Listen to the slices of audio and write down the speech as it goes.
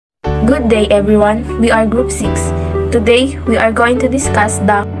Good day everyone, we are Group 6. Today, we are going to discuss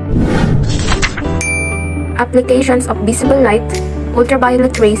the applications of visible light,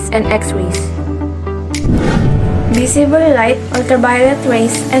 ultraviolet rays, and X-rays. Visible light, ultraviolet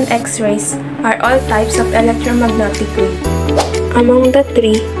rays, and X-rays are all types of electromagnetic waves. Among the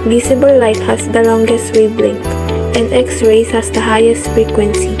three, visible light has the longest wavelength, and X-rays has the highest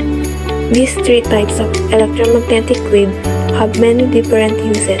frequency. These three types of electromagnetic wave have many different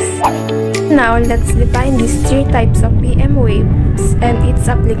uses. Now, let's define these three types of EM waves and its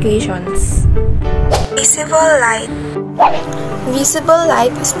applications. Visible light. Visible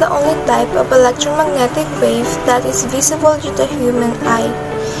light is the only type of electromagnetic wave that is visible to the human eye.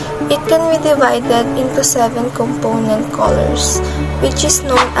 It can be divided into 7 component colors, which is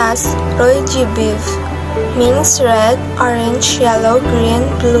known as RGB, means red, orange, yellow, green,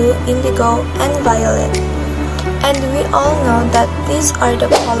 blue, indigo, and violet. And we all know that these are the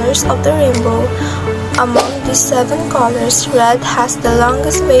colors of the rainbow. Among these 7 colors, red has the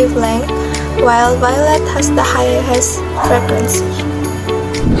longest wavelength, while violet has the highest frequency.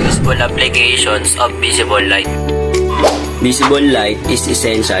 Useful applications of visible light. Visible light is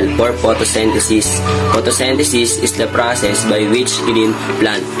essential for photosynthesis. Photosynthesis is the process by which green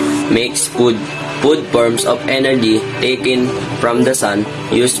plant makes food. Food forms of energy taken from the sun,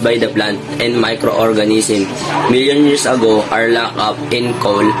 used by the plant and microorganisms. Million years ago are locked up in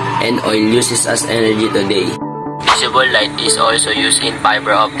coal and oil uses as energy today. Visible light is also used in fiber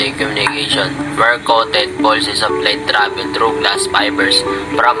optic communication, where coated pulses of light travel through glass fibers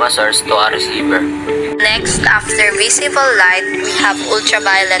from a source to a receiver. Next, after visible light, we have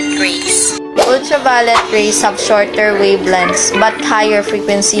ultraviolet rays. Ultraviolet rays have shorter wavelengths but higher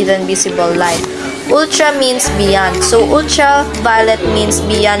frequency than visible light. Ultra means beyond, so ultraviolet means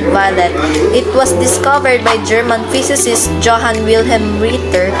beyond violet. It was discovered by German physicist Johann Wilhelm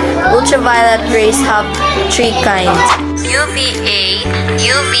Ritter. Ultraviolet rays have 3 kinds: UVA,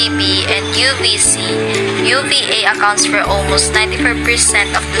 UVB, and UVC. UVA accounts for almost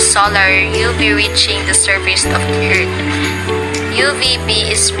 94% of the solar UV reaching the surface of the Earth.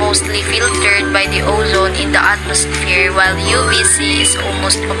 UVB is mostly filtered by the ozone in the atmosphere, while UVC is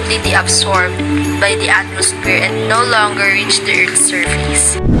almost completely absorbed by the atmosphere and no longer reach the Earth's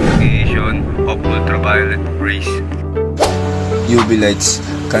surface. Application of ultraviolet rays. UV lights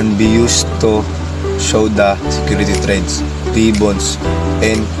can be used to show the security threads, ribbons,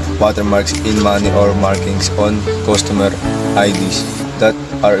 and watermarks in money or markings on customer IDs that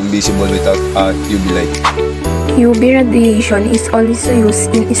are invisible without a UV light. UV radiation is also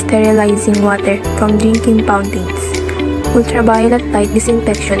used in sterilizing water from drinking fountains. Ultraviolet light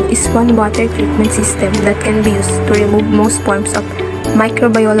disinfection is one water treatment system that can be used to remove most forms of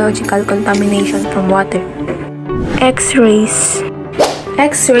microbiological contamination from water. X-rays.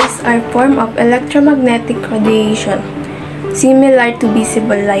 X-rays are a form of electromagnetic radiation, similar to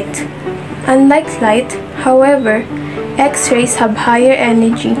visible light. Unlike light, however, X-rays have higher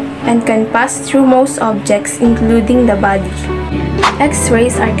energy and can pass through most objects, including the body.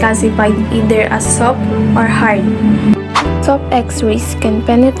 X-rays are classified either as soft or hard. Soft X-rays can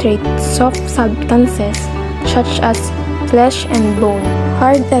penetrate soft substances such as flesh and bone.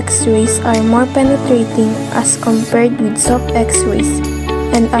 Hard X-rays are more penetrating as compared with soft X-rays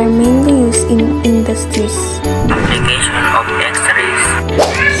and are mainly used in industries. Application of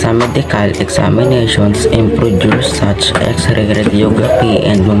X-rays. Some medical examinations introduce such X-ray radiography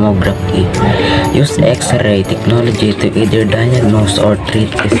and mammography. Use X-ray technology to either diagnose or treat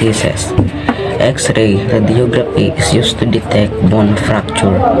diseases. X-ray radiography is used to detect bone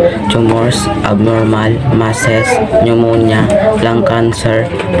fracture, tumors, abnormal masses, pneumonia, lung cancer,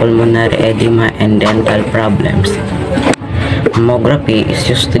 pulmonary edema, and dental problems. Mammography is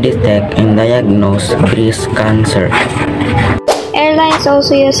used to detect and diagnose breast cancer. Airlines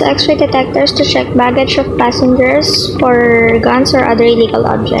also use X-ray detectors to check baggage of passengers for guns or other illegal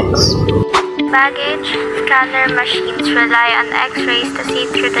objects. Baggage scanner machines rely on X-rays to see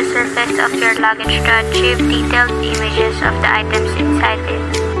through the surface of your luggage to achieve detailed images of the items inside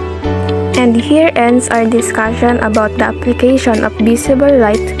it. And here ends our discussion about the application of visible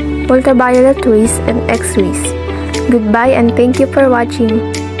light, ultraviolet rays, and X-rays. Goodbye and thank you for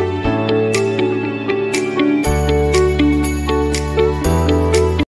watching.